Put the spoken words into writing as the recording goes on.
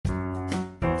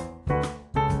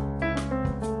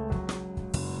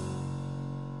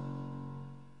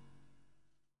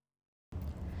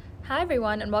Hi,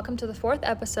 everyone, and welcome to the fourth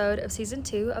episode of Season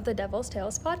 2 of the Devil's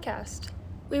Tales podcast.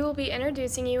 We will be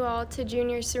introducing you all to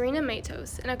junior Cirina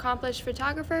Matos, an accomplished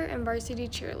photographer and varsity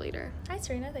cheerleader. Hi,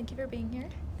 Cirina. Thank you for being here.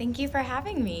 Thank you for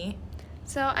having me.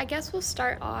 So I guess we'll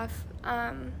start off.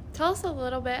 Tell us a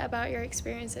little bit about your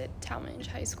experience at Talmadge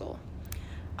High School.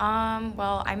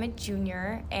 Well, I'm a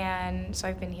junior, and so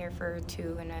I've been here for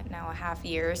 2.5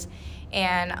 years,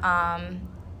 and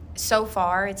so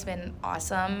far it's been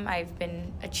awesome. I've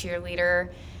been a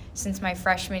cheerleader since my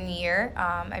freshman year.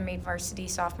 I made varsity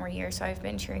sophomore year, so I've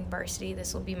been cheering varsity.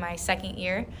 This will be my second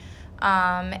year.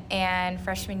 And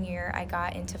freshman year, I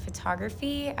got into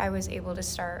photography. I was able to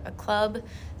start a club,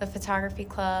 the photography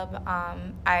club.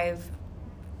 I've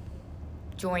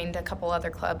joined a couple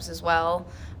other clubs as well.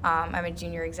 I'm a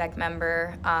junior exec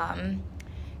member.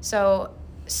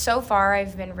 So far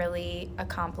I've been really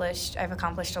accomplished. I've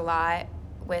accomplished a lot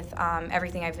with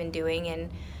everything I've been doing, and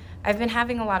I've been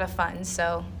having a lot of fun.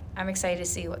 So I'm excited to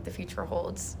see what the future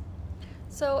holds.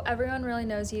 So everyone really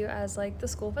knows you as like the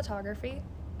school photographer.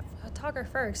 Tell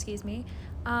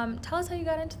us how you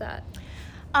got into that.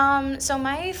 So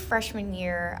my freshman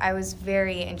year, I was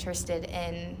very interested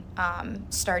in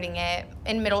starting it.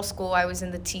 In middle school, I was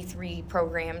in the T3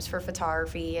 programs for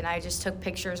photography, and I just took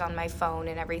pictures on my phone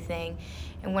and everything.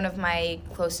 And one of my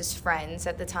closest friends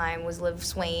at the time was Liv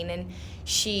Swain, and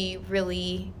she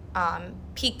really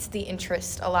piqued the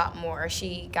interest a lot more.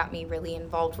 She got me really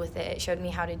involved with it, showed me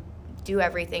how to do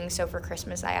everything. So for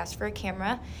Christmas, I asked for a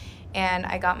camera, and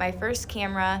I got my first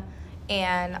camera.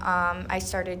 And I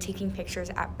started taking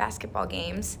pictures at basketball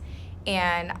games,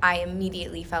 and I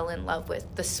immediately fell in love with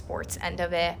the sports end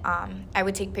of it. I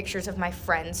would take pictures of my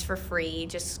friends for free,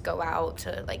 just go out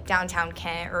to like downtown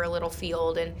Kent or a little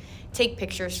field and take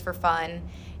pictures for fun.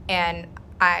 And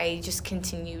I just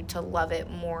continued to love it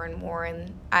more and more,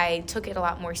 and I took it a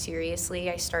lot more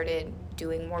seriously. I started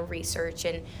doing more research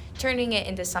and turning it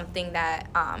into something that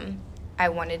I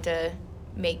wanted to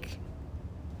make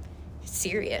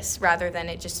serious rather than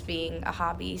it just being a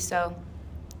hobby. So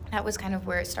that was kind of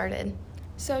where it started.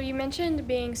 So you mentioned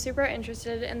being super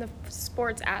interested in the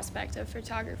sports aspect of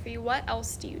photography. What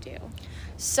else do you do?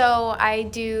 So I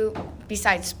do,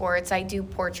 besides sports, I do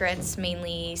portraits,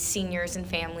 mainly seniors and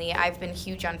family. I've been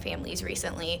huge on families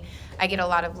recently. I get a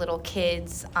lot of little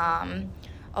kids,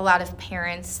 a lot of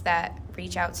parents that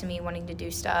reach out to me wanting to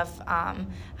do stuff.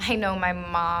 I know my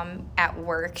mom at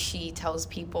work, she tells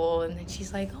people, and then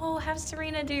she's like, oh, have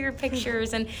Cirina do your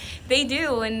pictures. And they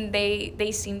do, and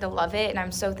they seem to love it, and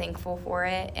I'm so thankful for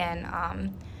it.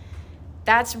 And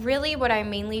that's really what I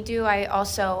mainly do. I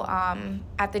also,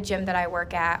 at the gym that I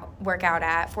work out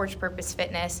at, Forge Purpose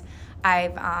Fitness,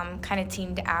 I've kind of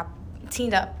teamed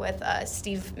up with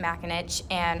Steve McInich,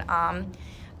 and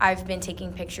I've been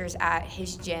taking pictures at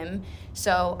his gym,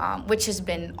 so which has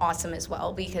been awesome as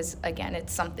well, because again,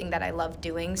 it's something that I love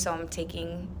doing, so I'm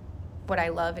taking what I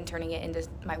love and turning it into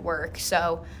my work.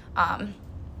 So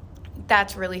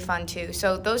that's really fun too.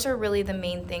 So those are really the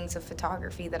main things of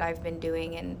photography that I've been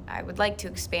doing, and I would like to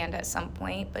expand at some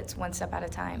point, but it's one step at a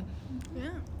time.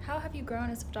 Yeah. How have you grown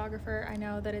as a photographer? I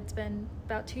know that it's been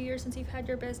about 2 years since you've had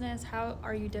your business. How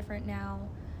are you different now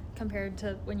compared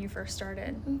to when you first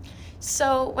started?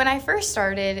 So when I first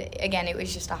started, again, it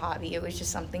was just a hobby. It was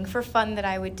just something for fun that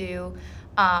I would do.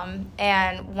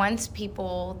 And once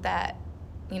people that,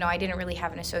 I didn't really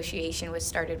have an association with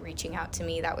started reaching out to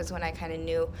me, that was when I kind of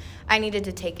knew I needed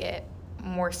to take it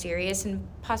more serious and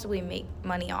possibly make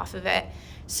money off of it.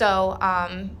 So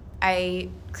I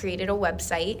created a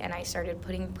website, and I started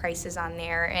putting prices on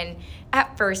there, and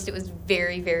at first it was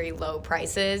very, very low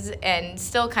prices, and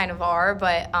still kind of are,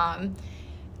 but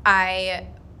I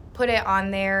put it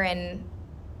on there, and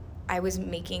I was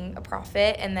making a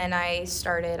profit, and then I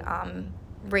started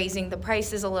raising the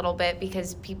prices a little bit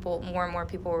because more and more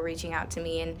people were reaching out to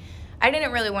me, and I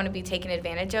didn't really want to be taken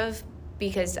advantage of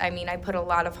because, I put a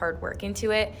lot of hard work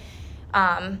into it.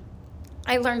 I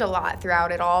learned a lot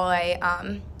throughout it all.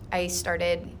 I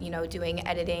started, doing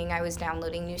editing. I was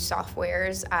downloading new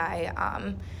softwares.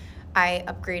 I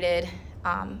upgraded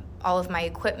all of my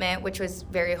equipment, which was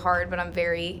very hard, but I'm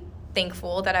very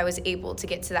thankful that I was able to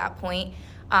get to that point.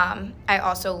 I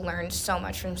also learned so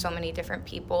much from so many different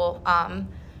people.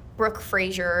 Brooke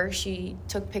Frazier, she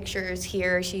took pictures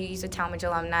here. She's a Talmadge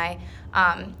alumni.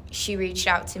 She reached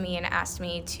out to me and asked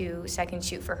me to second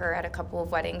shoot for her at a couple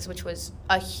of weddings, which was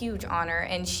a huge honor,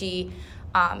 and she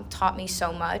taught me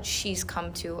so much. She's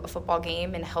come to a football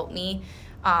game and helped me.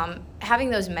 Having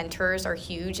those mentors are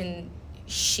huge, and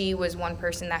she was one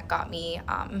person that got me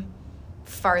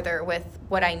farther with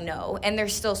what I know, and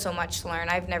there's still so much to learn.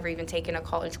 I've never even taken a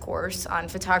college course on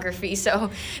photography, so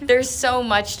there's so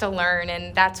much to learn,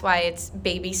 and that's why it's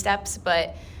baby steps.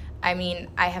 But I mean,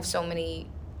 I have so many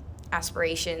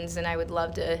aspirations, and I would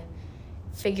love to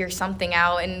figure something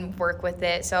out and work with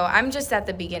it. So I'm just at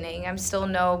the beginning. I'm still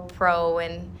no pro,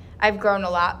 and I've grown a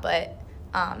lot, but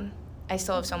I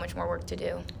still have so much more work to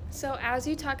do. So as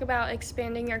you talk about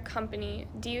expanding your company,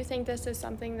 do you think this is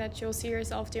something that you'll see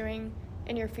yourself doing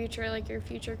in your future, like your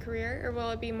future career, or will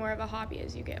it be more of a hobby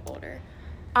as you get older?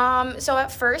 So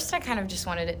at first I kind of just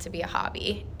wanted it to be a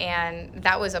hobby, and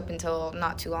that was up until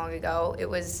not too long ago. It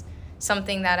was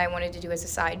something that I wanted to do as a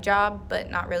side job, but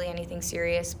not really anything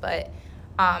serious. But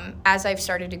as I've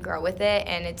started to grow with it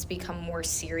and it's become more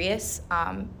serious,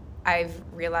 I've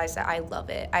realized that I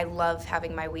love it. I love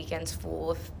having my weekends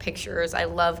full of pictures. I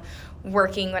love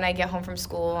working when I get home from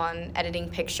school on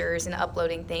editing pictures and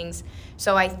uploading things.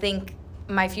 So I think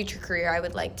my future career, I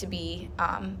would like to be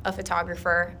a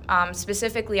photographer.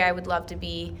 Specifically, I would love to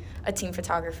be a team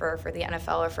photographer for the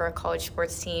NFL or for a college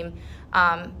sports team.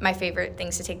 My favorite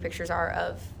things to take pictures are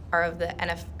of the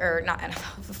NFL, or not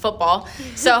NFL, football.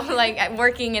 So like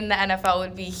working in the NFL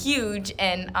would be huge,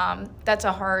 and that's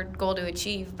a hard goal to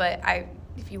achieve. But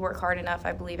if you work hard enough,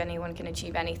 I believe anyone can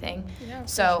achieve anything. Yeah,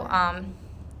 so sure.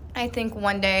 I think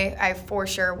one day I for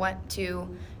sure want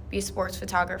to be a sports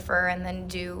photographer and then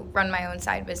run my own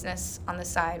side business on the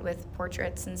side with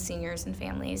portraits and seniors and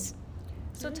families.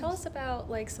 So tell us about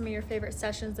like some of your favorite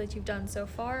sessions that you've done so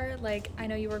far. Like I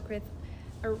know you work with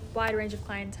a wide range of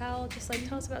clientele. Just like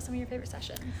tell us about some of your favorite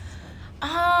sessions.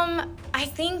 I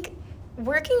think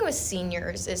working with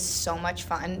seniors is so much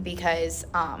fun because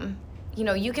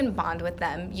you can bond with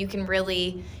them. You can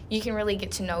really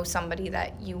get to know somebody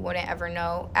that you wouldn't ever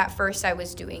know. At first I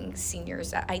was doing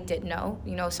seniors that I did know,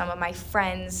 some of my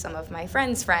friends, some of my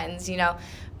friends' friends,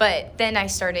 but then I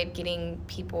started getting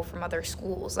people from other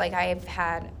schools. Like I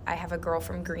have a girl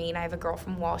from Green, I have a girl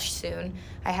from Walsh soon.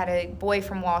 I had a boy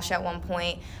from Walsh at one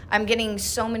point. I'm getting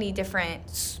so many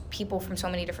different people from so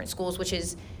many different schools, which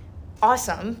is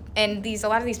awesome, and a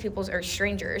lot of these people are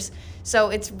strangers, so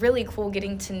it's really cool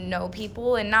getting to know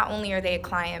people, and not only are they a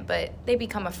client, but they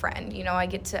become a friend. I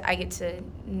get to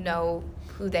know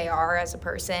who they are as a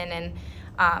person,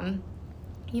 and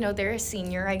they're a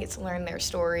senior. I get to learn their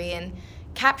story and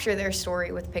capture their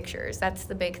story with pictures. That's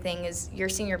the big thing, is your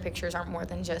senior pictures aren't more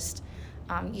than just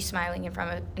you smiling in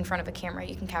front of a camera.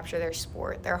 You can capture their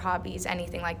sport, their hobbies,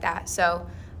 anything like that. So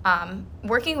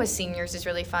working with seniors is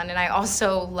really fun, and I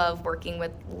also love working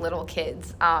with little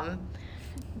kids.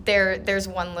 There's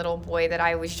one little boy that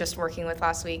I was just working with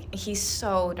last week. He's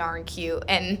so darn cute,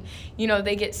 and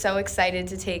they get so excited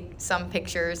to take some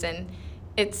pictures, and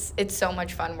it's so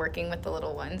much fun working with the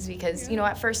little ones because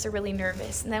at first they're really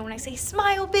nervous, and then when I say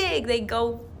smile big, they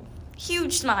go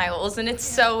huge smiles, and it's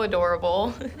so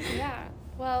adorable. Yeah.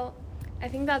 Well, I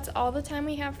think that's all the time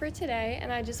we have for today,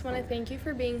 and I just want to thank you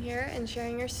for being here and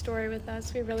sharing your story with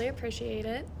us. We really appreciate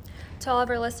it. To all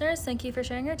of our listeners, thank you for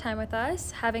sharing your time with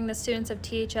us. Having the students of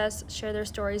THS share their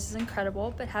stories is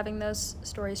incredible, but having those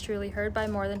stories truly heard by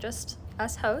more than just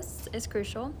us hosts is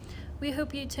crucial. We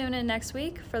hope you tune in next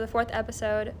week for the fifth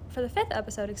episode, for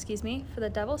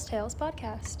the Devil's Tales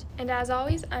podcast. And as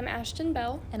always, I'm Ashton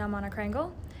Bell. And I'm Anna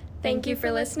Krangle. Thank you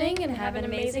for listening, and have an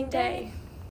amazing day.